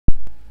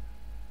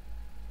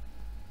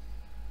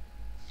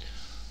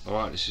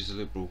Alright, this is the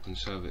Liberal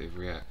Conservative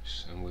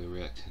Reacts, and we're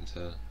reacting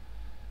to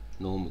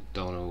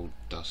Macdonald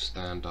does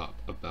stand up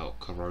about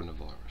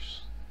coronavirus.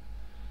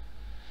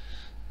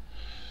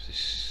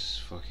 This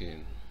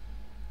fucking...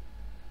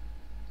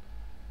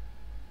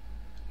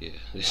 yeah,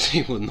 let's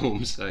see what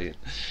Norm's saying.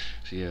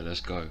 So yeah,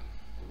 let's go.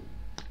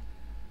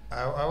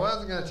 I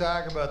wasn't going to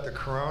talk about the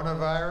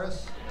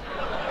coronavirus,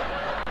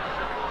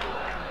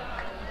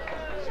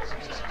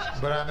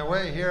 but on the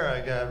way here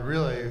I got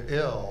really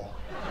ill.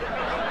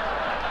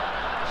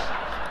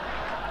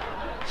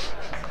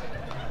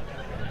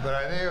 But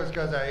I think it was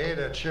because I ate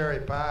a cherry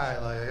pie.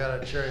 Like, I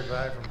got a cherry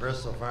pie from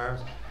Bristol Farms,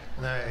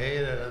 and then I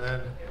ate it, and then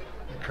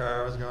the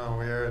car was going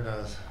weird, and I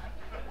was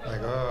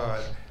like,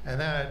 oh. And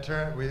then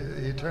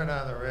he turned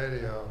on the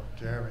radio,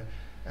 Jeremy,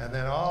 and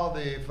then all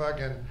the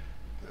fucking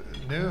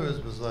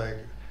news was like,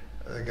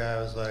 the guy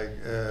was like,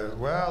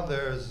 well,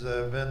 there's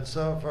been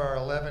so far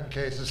 11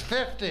 cases,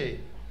 50,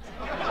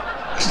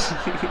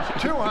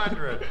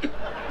 200.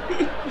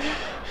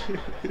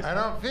 I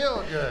don't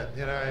feel good,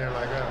 you know, you're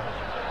like,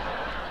 oh.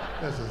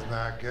 This is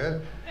not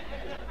good.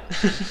 I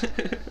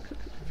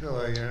feel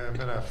like I'm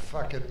in a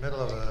fucking middle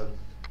of a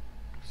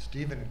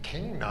Stephen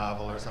King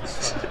novel or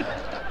something.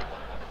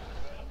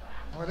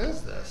 What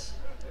is this?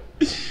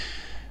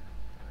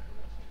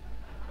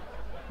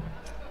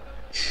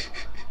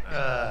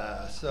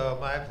 So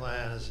my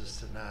plan is just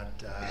to not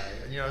die.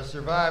 You know,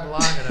 survive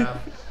long enough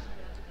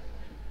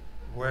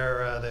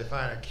where they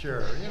find a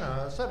cure. You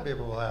know, some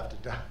people will have to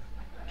die.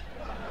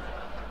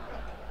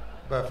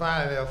 But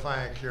finally they'll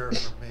find a cure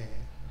for me.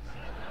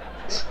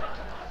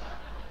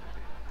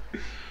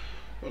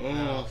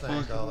 Oh,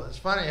 fuck. It's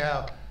funny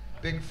how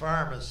Big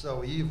Pharma is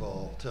so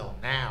evil till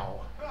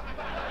now.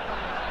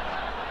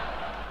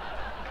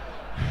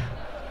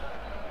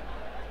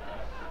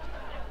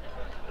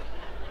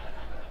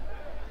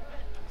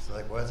 It's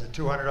like, what's it,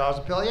 $200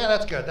 a pill? Yeah,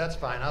 that's good, that's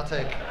fine, I'll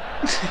take it.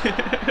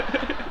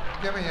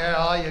 Give me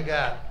all you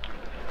got.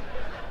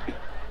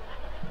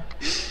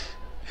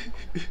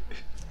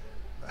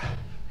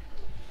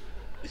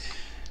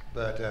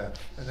 But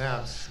and now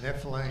I'm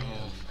sniffling.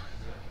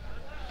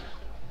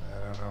 I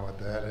don't know what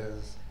that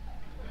is.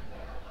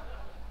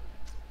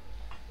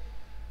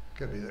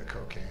 Could be the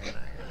cocaine, I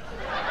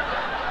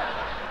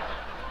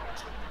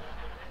guess.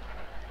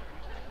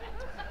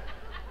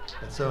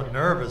 It's so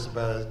nervous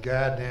about this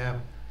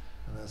goddamn,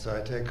 and then so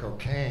I take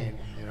cocaine,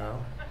 you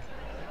know,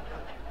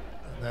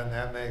 and then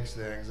that makes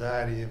the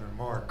anxiety even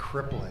more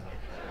crippling.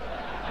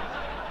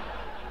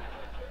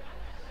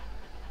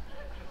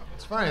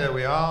 It's funny that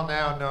we all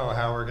now know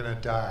how we're going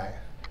to die.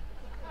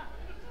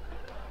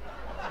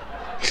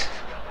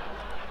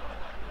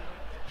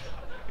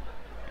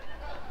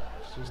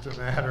 It's just a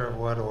matter of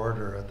what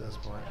order at this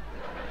point.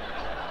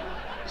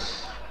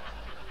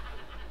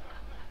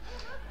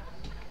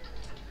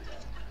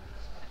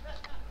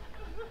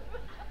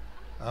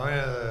 I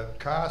went to the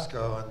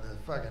Costco and the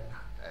fucking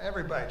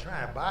everybody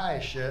trying to buy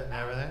shit and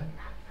everything,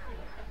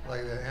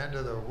 like the end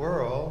of the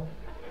world.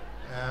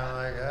 And I'm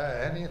like,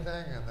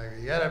 anything? And they go,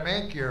 you gotta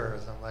make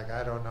yours. I'm like,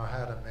 I don't know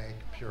how to make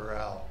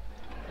Purell.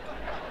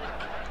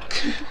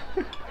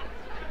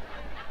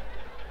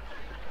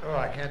 Oh,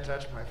 I can't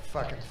touch my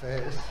fucking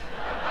face.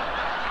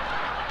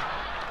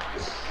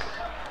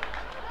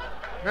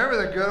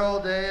 Remember the good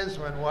old days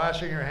when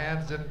washing your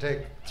hands didn't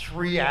take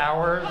 3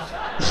 hours?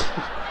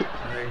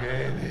 Like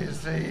A, B,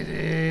 C,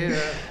 D.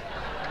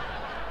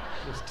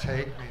 Just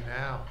take me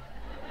now.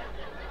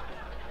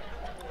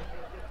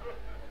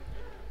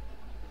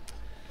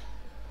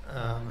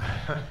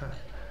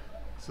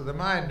 So the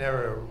mind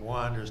never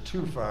wanders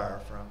too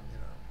far from, you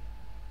know,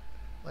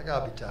 like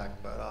I'll be talking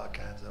about all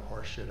kinds of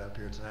horse shit up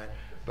here tonight,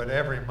 but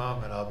every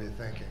moment I'll be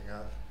thinking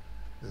of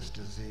this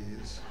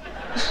disease.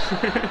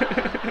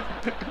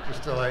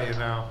 Just to let you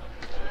know.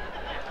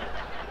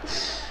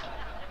 Just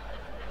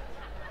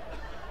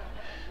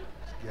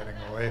getting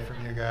away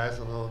from you guys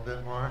a little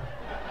bit more.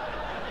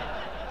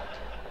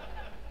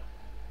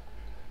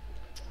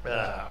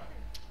 But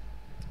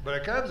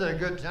it comes at a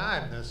good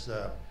time, this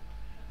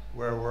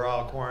where we're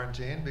all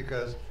quarantined,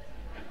 because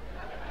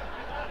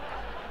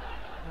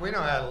we know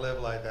how to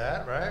live like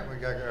that, right? We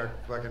got our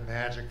fucking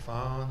magic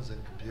phones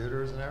and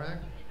computers and everything.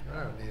 We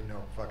don't need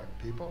no fucking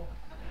people.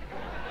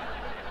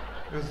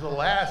 It was the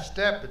last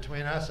step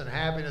between us and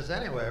happiness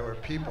anyway, were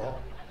people.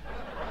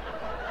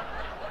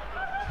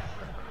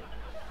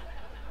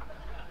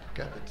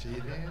 Got the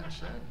TV and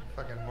shit.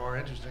 Fucking more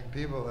interesting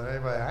people than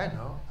anybody I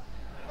know.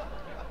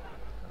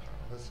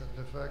 Listen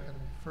to fucking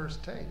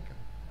First Take.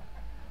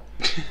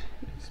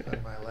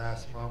 Spend my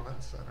last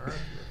moments on Earth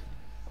with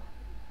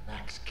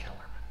Max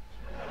Kellerman.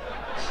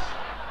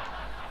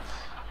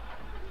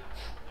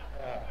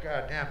 Oh,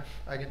 God damn.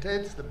 I can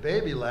taste the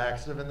baby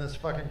laxative in this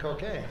fucking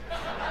cocaine.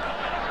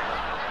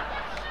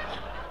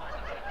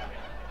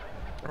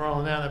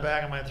 Rolling down the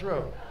back of my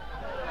throat.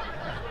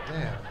 God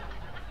damn.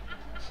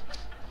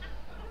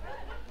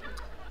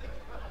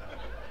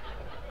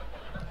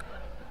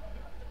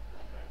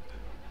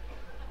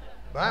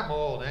 But I'm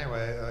old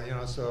anyway, you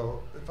know,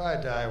 so if I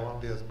die, it won't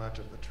be as much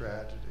of a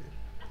tragedy.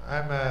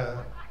 I'm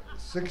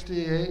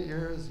 68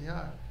 years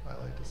young, I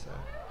like to say.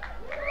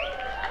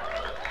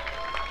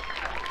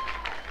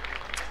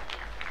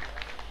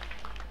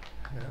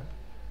 Yeah.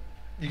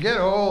 You get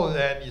old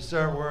and you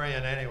start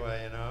worrying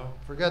anyway, you know.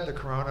 Forget the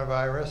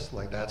coronavirus,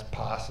 like that's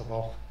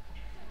possible.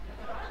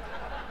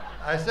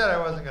 I said I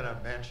wasn't going to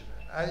mention it.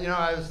 I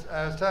was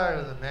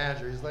talking to the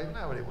manager. He's like,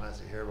 nobody wants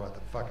to hear about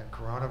the fucking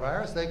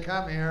coronavirus. They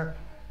come here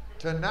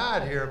to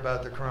not hear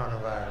about the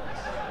coronavirus.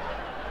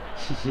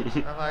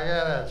 I'm like,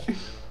 yeah, that's true.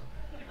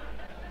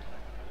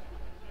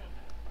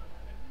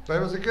 But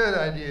it was a good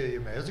idea you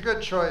made. It was a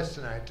good choice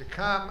tonight to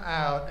come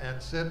out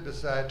and sit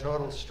beside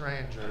total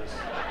strangers.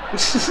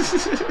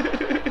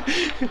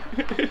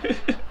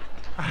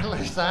 At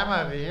least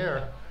I'm over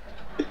here.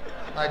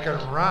 I can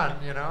run,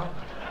 you know.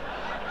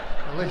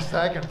 At least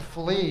I can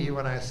flee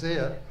when I see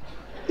it.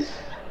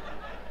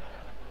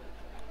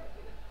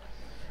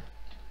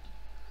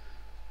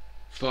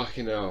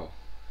 Fucking hell.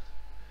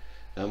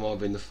 That might have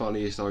been the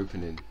funniest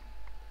opening.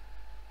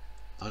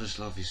 I just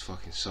love his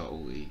fucking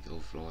subtlety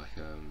of like,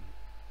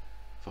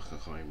 fucking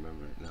I can't even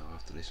remember it now. I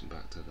have to listen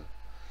back to the,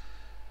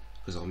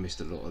 because I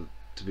missed a lot of,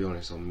 to be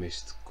honest, I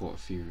missed quite a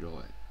few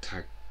like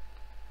tags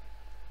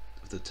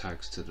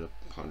to the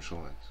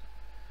punchlines.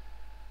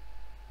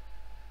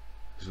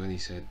 Because when he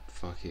said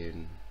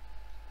fucking,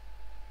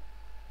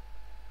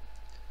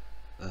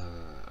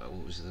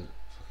 what was the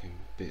fucking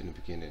bit in the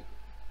beginning?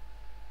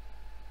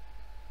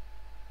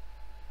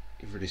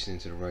 If you're listening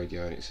to the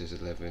radio and it says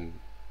 11,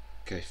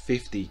 okay,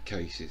 50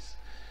 cases.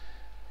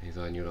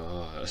 And you're like,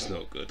 oh, that's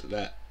not good.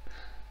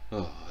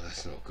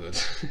 That's not good.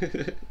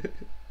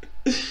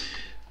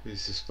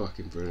 It's just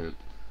fucking brilliant.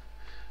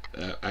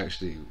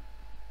 Actually,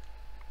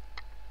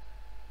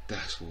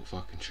 that's what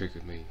fucking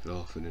triggered me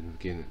laughing in the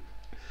beginning.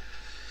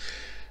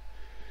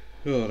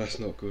 Oh, that's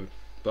not good.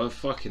 But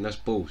fucking, that's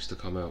balls to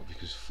come out,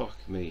 because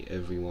fuck me,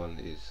 everyone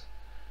is.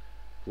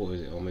 What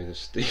is it? I mean, a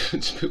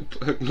Steven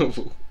Spielberg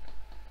novel.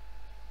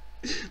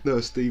 No,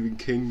 a Stephen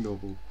King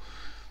novel.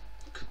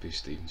 Could be a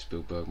Steven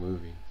Spielberg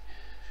movie.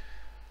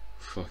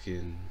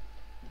 Fucking.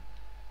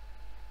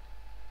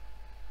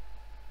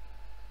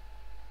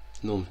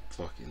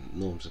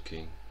 Norm's a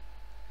king.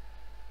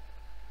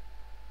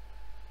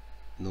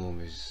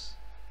 Norm is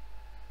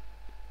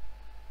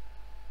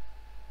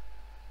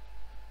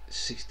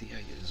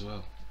 68 as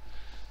well.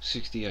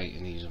 68,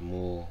 and he's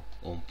more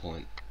on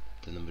point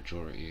than the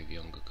majority of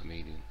younger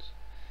comedians,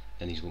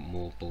 and he's got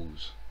more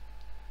balls.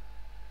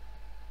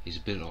 He's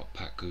a bit like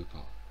Pat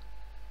Cooper.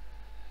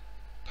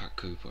 Pat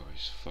Cooper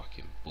is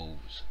fucking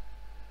balls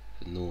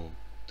for Norm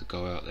to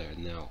go out there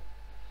and now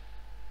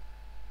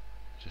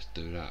just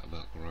do that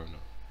about Corona,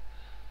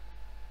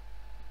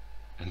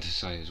 and to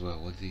say as well,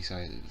 what did he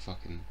say? That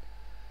fucking,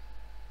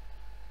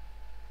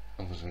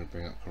 I was going to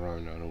bring up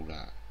Corona and all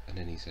that, and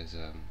then he says,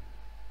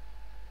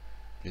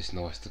 it's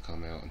nice to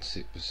come out and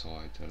sit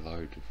beside a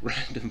load of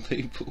random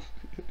people.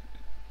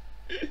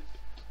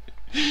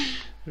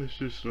 It's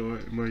just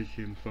like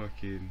making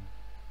fucking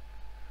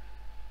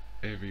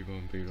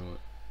everyone be like,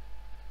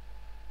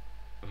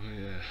 oh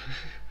yeah.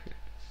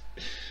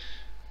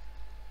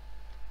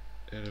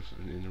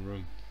 Elephant in the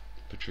room,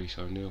 Patrice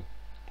O'Neill.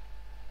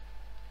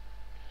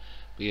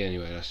 But yeah,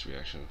 anyway, that's the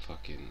reaction.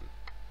 Fucking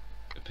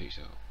peace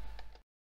out.